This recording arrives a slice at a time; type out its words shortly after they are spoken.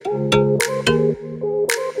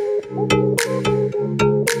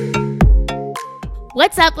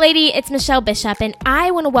What's up, lady? It's Michelle Bishop, and I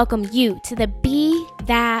want to welcome you to the Be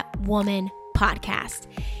That Woman podcast.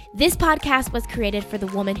 This podcast was created for the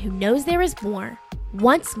woman who knows there is more,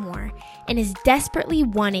 wants more, and is desperately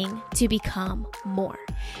wanting to become more.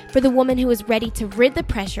 For the woman who is ready to rid the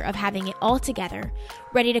pressure of having it all together,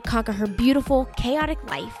 ready to conquer her beautiful, chaotic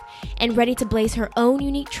life, and ready to blaze her own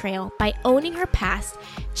unique trail by owning her past,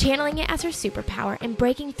 channeling it as her superpower, and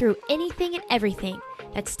breaking through anything and everything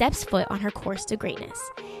that steps foot on her course to greatness.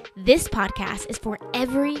 This podcast is for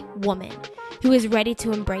every woman who is ready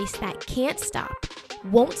to embrace that can't stop,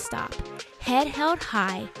 won't stop, head held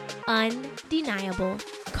high, undeniable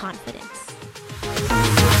confidence.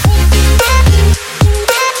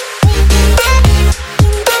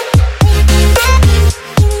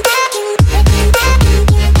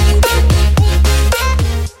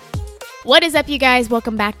 What is up, you guys?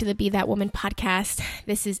 Welcome back to the Be That Woman podcast.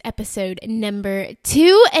 This is episode number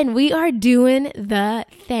 2, and we are doing the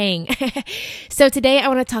thing. So today I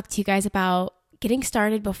want to talk to you guys about getting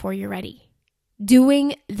started before you're ready.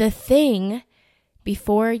 Doing the thing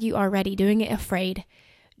before you are ready. Doing it afraid.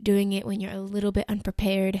 Doing it when you're a little bit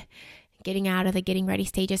unprepared. Getting out of the getting ready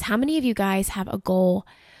stages. How many of you guys have a goal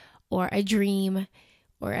or a dream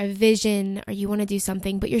or a vision, or you want to do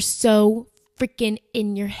something, but you're so freaking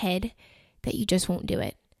in your head that you just won't do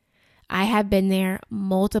it? I have been there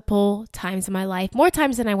multiple times in my life, more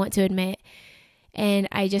times than I want to admit. And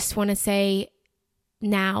I just want to say,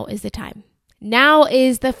 now is the time. Now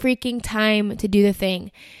is the freaking time to do the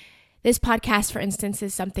thing. This podcast, for instance,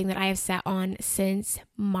 is something that I have sat on since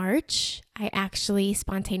March. I actually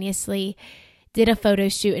spontaneously did a photo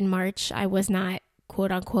shoot in March. I was not,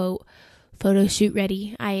 quote unquote, photo shoot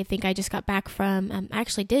ready. I think I just got back from, I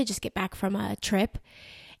actually did just get back from a trip.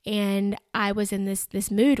 And I was in this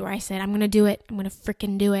mood where I said, I'm going to do it. I'm going to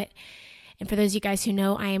freaking do it. And for those of you guys who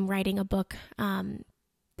know, I am writing a book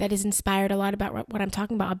that is inspired a lot about what I'm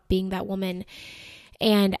talking about, being that woman.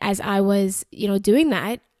 And as I was, doing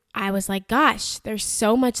that, I was like, gosh, there's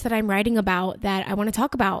so much that I'm writing about that I want to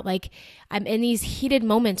talk about. Like, I'm in these heated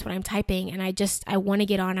moments when I'm typing, and I want to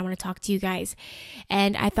get on. I want to talk to you guys.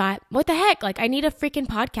 And I thought, what the heck? Like, I need a freaking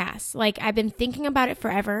podcast. Like, I've been thinking about it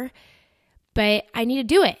forever, but I need to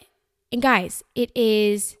do it. And guys, it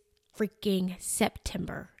is freaking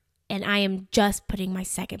September, and I am just putting my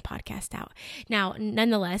second podcast out. Now,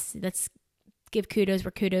 nonetheless, let's give kudos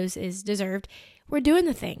where kudos is deserved. We're doing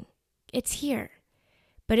the thing. It's here.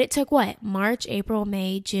 But it took what? March, April,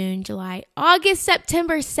 May, June, July, August,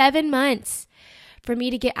 September, 7 months for me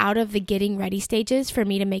to get out of the getting ready stages, for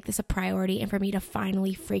me to make this a priority, and for me to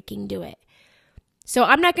finally freaking do it. So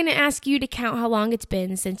I'm not going to ask you to count how long it's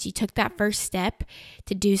been since you took that first step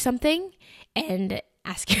to do something and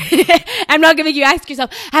ask you. I'm not going to make you ask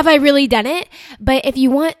yourself, have I really done it? But if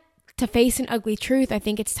you want to face an ugly truth, I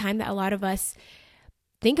think it's time that a lot of us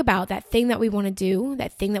think about that thing that we want to do,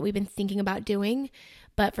 that thing that we've been thinking about doing,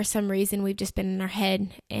 but for some reason we've just been in our head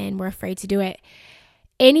and we're afraid to do it.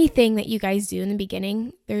 Anything that you guys do in the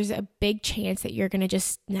beginning, there's a big chance that you're going to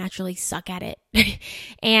just naturally suck at it.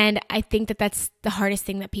 And I think that that's the hardest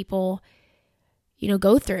thing that people,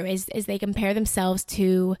 go through is they compare themselves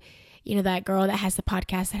to, that girl that has the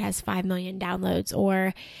podcast that has 5 million downloads,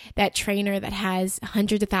 or that trainer that has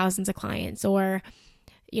hundreds of thousands of clients, or,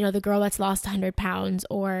 the girl that's lost 100 pounds,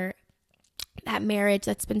 or that marriage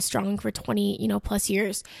that's been strong for 20, plus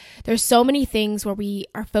years. There's so many things where we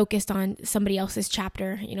are focused on somebody else's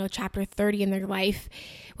chapter, chapter 30 in their life,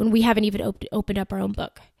 when we haven't even opened up our own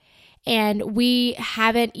book. And we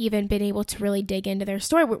haven't even been able to really dig into their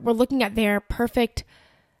story. We're looking at their perfect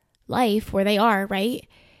life where they are, right?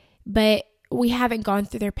 But we haven't gone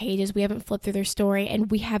through their pages. We haven't flipped through their story,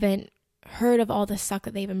 and we haven't heard of all the suck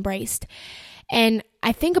that they've embraced. And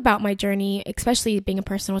I think about my journey, especially being a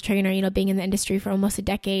personal trainer, being in the industry for almost a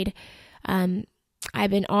decade. I've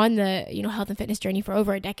been on the, health and fitness journey for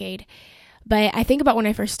over a decade. But I think about when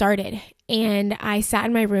I first started, and I sat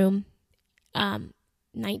in my room,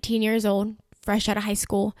 19 years old, fresh out of high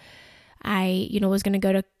school. I, was going to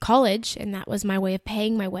go to college, and that was my way of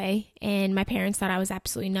paying my way. And my parents thought I was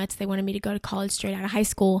absolutely nuts. They wanted me to go to college straight out of high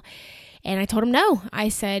school. And I told them no. I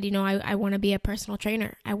said, I want to be a personal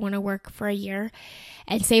trainer. I want to work for a year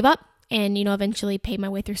and save up and, eventually pay my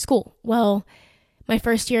way through school. Well, my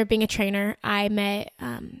first year of being a trainer, I met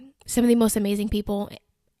some of the most amazing people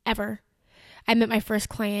ever. I met my first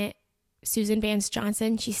client, Susan Vance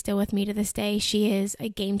Johnson. She's still with me to this day. She is a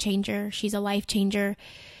game changer. She's a life changer.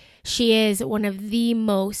 She is one of the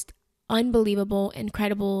most unbelievable,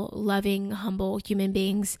 incredible, loving, humble human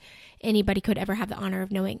beings anybody could ever have the honor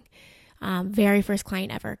of knowing. Very first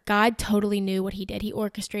client ever. God totally knew what he did. He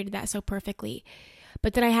orchestrated that so perfectly.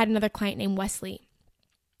 But then I had another client named Wesley.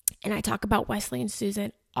 And I talk about Wesley and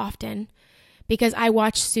Susan often because I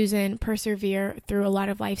watched Susan persevere through a lot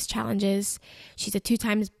of life's challenges. She's a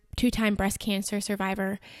two-time breast cancer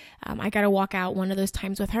survivor. I got to walk out one of those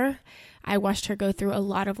times with her. I watched her go through a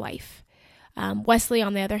lot of life. Wesley,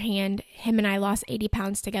 on the other hand, him and I lost 80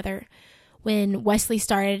 pounds together. When Wesley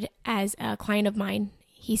started as a client of mine,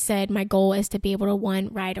 he said, my goal is to be able to, 1,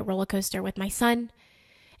 ride a roller coaster with my son,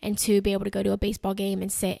 and 2, be able to go to a baseball game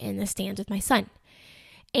and sit in the stands with my son.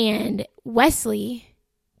 And Wesley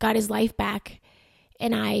got his life back,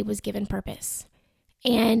 and I was given purpose.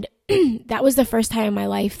 And that was the first time in my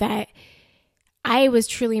life that I was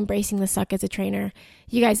truly embracing the suck as a trainer.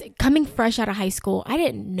 You guys, coming fresh out of high school, I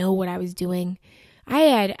didn't know what I was doing.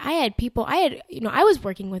 I was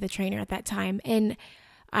working with a trainer at that time, and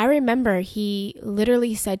I remember he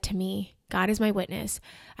literally said to me, God is my witness,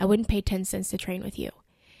 I wouldn't pay 10 cents to train with you.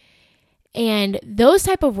 And those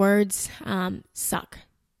type of words suck.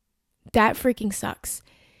 That freaking sucks.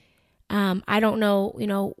 I don't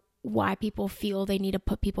know, why people feel they need to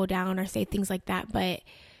put people down or say things like that, but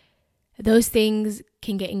those things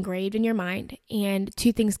can get engraved in your mind, and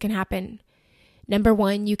 2 things can happen. Number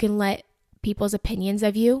 1, you can let people's opinions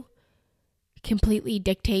of you completely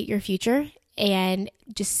dictate your future and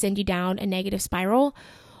just send you down a negative spiral,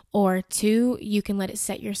 or 2, you can let it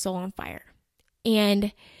set your soul on fire.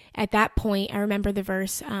 And at that point, I remember the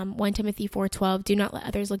verse, 1 Timothy 4:12, do not let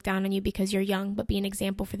others look down on you because you're young, but be an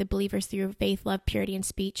example for the believers through your faith, love, purity, and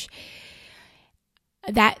speech.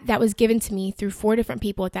 That was given to me through 4 different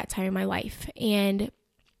people at that time in my life. And,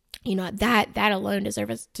 that alone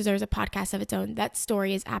deserves a podcast of its own. That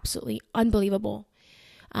story is absolutely unbelievable.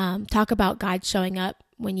 Talk about God showing up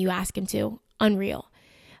when you ask him to. Unreal.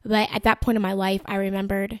 But at that point in my life, I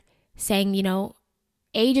remembered saying,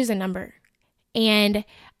 age is a number. And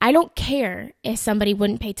I don't care if somebody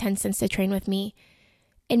wouldn't pay 10 cents to train with me.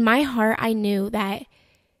 In my heart, I knew that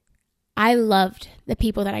I loved the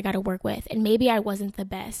people that I got to work with. And maybe I wasn't the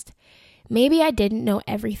best. Maybe I didn't know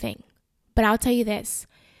everything. But I'll tell you this,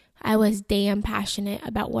 I was damn passionate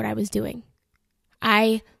about what I was doing.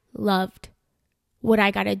 I loved what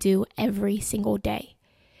I got to do every single day.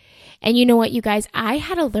 And you know what, you guys? I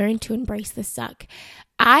had to learn to embrace the suck.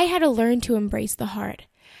 I had to learn to embrace the hard.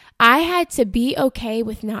 I had to be okay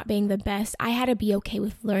with not being the best. I had to be okay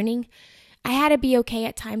with learning. I had to be okay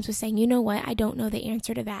at times with saying, you know what? I don't know the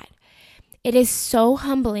answer to that. It is so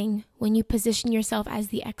humbling when you position yourself as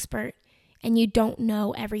the expert and you don't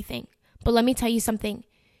know everything. But let me tell you something.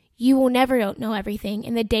 You will never know everything.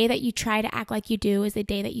 And the day that you try to act like you do is the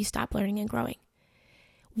day that you stop learning and growing.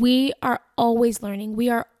 We are always learning. We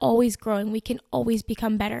are always growing. We can always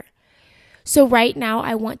become better. So right now,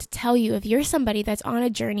 I want to tell you, if you're somebody that's on a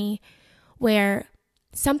journey where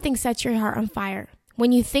something sets your heart on fire,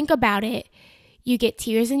 when you think about it, you get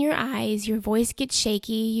tears in your eyes, your voice gets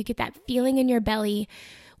shaky, you get that feeling in your belly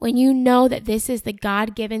when you know that this is the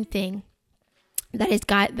God-given thing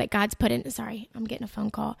that God's put in. Sorry, I'm getting a phone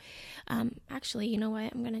call. Actually, you know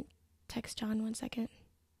what? I'm going to text John 1 second.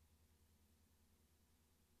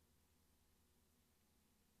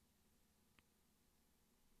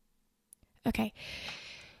 Okay.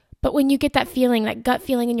 But when you get that feeling, that gut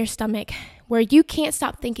feeling in your stomach, where you can't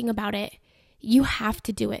stop thinking about it, you have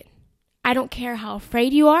to do it. I don't care how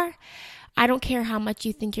afraid you are. I don't care how much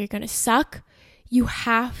you think you're going to suck. You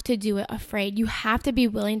have to do it afraid. You have to be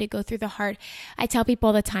willing to go through the hard. I tell people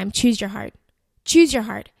all the time, choose your heart. Choose your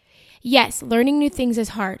heart. Yes, learning new things is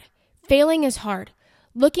hard. Failing is hard.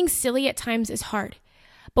 Looking silly at times is hard.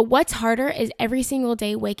 But what's harder is every single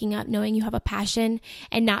day waking up knowing you have a passion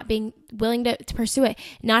and not being willing to pursue it,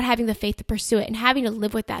 not having the faith to pursue it, and having to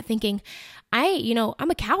live with that thinking, I'm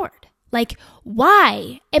a coward. Like,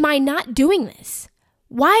 why am I not doing this?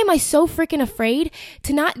 Why am I so freaking afraid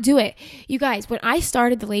to not do it? You guys, when I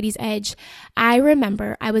started the Ladies Edge, I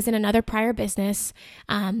remember I was in another prior business,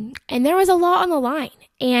 and there was a lot on the line.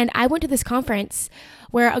 And I went to this conference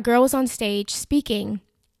where a girl was on stage speaking,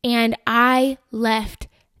 and I left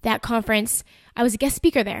that conference. I was a guest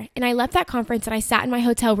speaker there, and I left that conference and I sat in my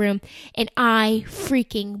hotel room and I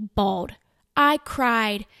freaking bawled. I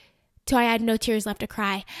cried till I had no tears left to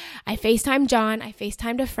cry. I FaceTimed John, I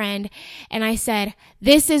FaceTimed a friend, and I said,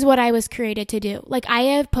 this is what I was created to do. Like, I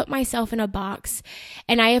have put myself in a box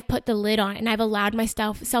and I have put the lid on and I've allowed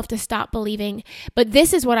myself to stop believing, but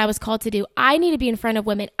this is what I was called to do. I need to be in front of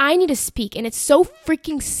women. I need to speak, and it's so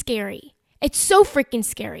freaking scary. It's so freaking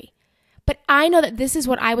scary. But I know that this is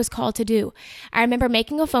what I was called to do. I remember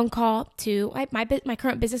making a phone call to my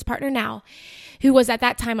current business partner now, who was at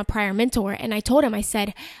that time a prior mentor. And I told him, I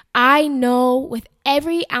said, I know with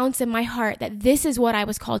every ounce in my heart that this is what I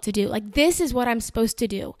was called to do. Like, this is what I'm supposed to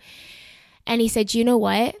do. And he said, you know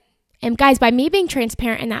what? And guys, by me being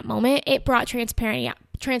transparent in that moment, it brought transparency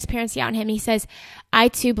out in him. He says, I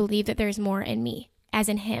too believe that there's more in me, as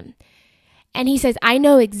in him. And he says, I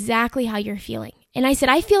know exactly how you're feeling. And I said,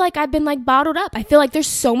 I feel like I've been like bottled up. I feel like there's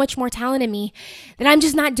so much more talent in me that I'm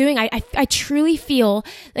just not doing. I truly feel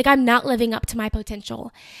like I'm not living up to my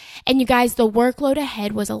potential. And you guys, the workload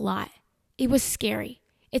ahead was a lot. It was scary.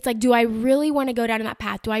 It's like, do I really want to go down that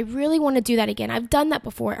path? Do I really want to do that again? I've done that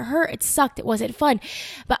before. It hurt. It sucked. It wasn't fun.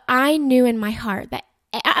 But I knew in my heart that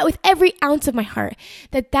with every ounce of my heart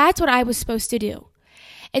that that's what I was supposed to do.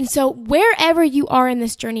 And so wherever you are in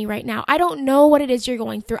this journey right now, I don't know what it is you're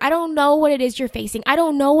going through. I don't know what it is you're facing. I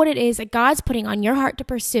don't know what it is that God's putting on your heart to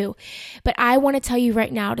pursue. But I want to tell you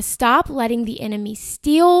right now to stop letting the enemy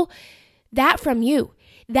steal that from you.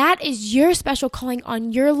 That is your special calling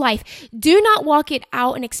on your life. Do not walk it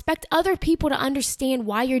out and expect other people to understand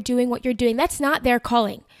why you're doing what you're doing. That's not their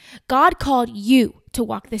calling. God called you to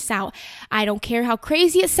walk this out. I don't care how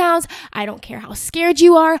crazy it sounds. I don't care how scared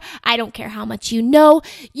you are. I don't care how much you know.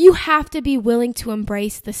 You have to be willing to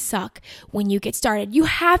embrace the suck when you get started. You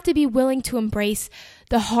have to be willing to embrace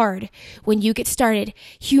the hard when you get started.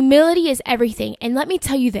 Humility is everything. And let me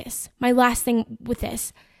tell you this, my last thing with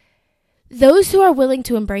this. Those who are willing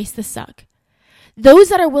to embrace the suck, those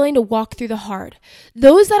that are willing to walk through the hard,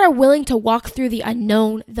 those that are willing to walk through the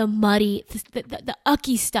unknown, the muddy, the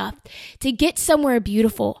ucky stuff to get somewhere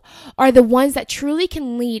beautiful are the ones that truly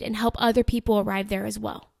can lead and help other people arrive there as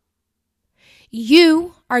well.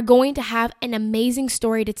 You are going to have an amazing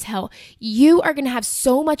story to tell. You are going to have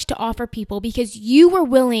so much to offer people because you were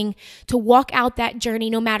willing to walk out that journey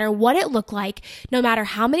no matter what it looked like, no matter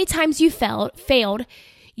how many times you failed.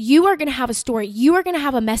 You are going to have a story. You are going to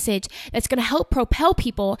have a message that's going to help propel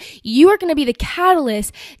people. You are going to be the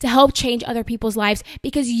catalyst to help change other people's lives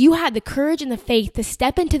because you had the courage and the faith to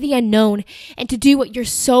step into the unknown and to do what you're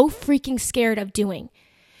so freaking scared of doing.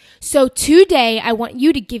 So today, I want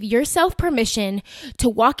you to give yourself permission to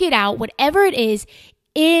walk it out, whatever it is,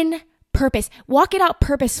 in purpose. Walk it out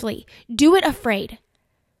purposefully. Do it afraid.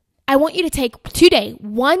 I want you to take today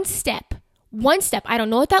one step. I don't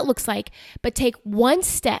know what that looks like, but take one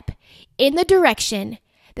step in the direction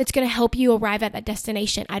that's going to help you arrive at that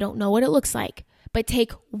destination. I don't know what it looks like, but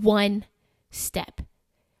take one step.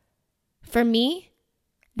 For me,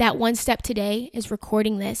 that one step today is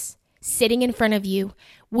recording this, sitting in front of you,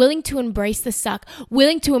 willing to embrace the suck,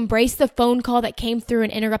 willing to embrace the phone call that came through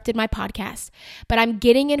and interrupted my podcast. But I'm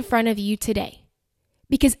getting in front of you today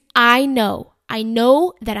because I know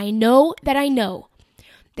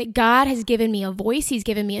that God has given me a voice. He's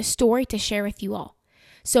given me a story to share with you all.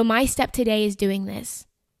 So my step today is doing this.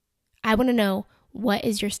 I want to know, what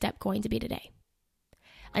is your step going to be today?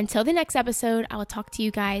 Until the next episode, I will talk to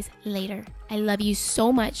you guys later. I love you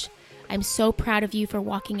so much. I'm so proud of you for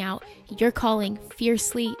walking out your calling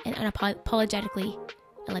fiercely and unapologetically.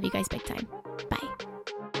 I love you guys big time. Bye.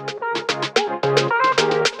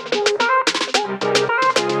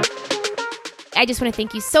 I just want to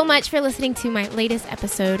thank you so much for listening to my latest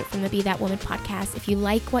episode from the Be That Woman podcast. If you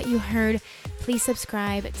like what you heard, please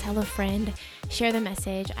subscribe, tell a friend, share the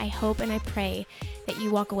message. I hope and I pray that you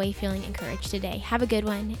walk away feeling encouraged today. Have a good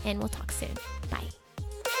one, and we'll talk soon. Bye.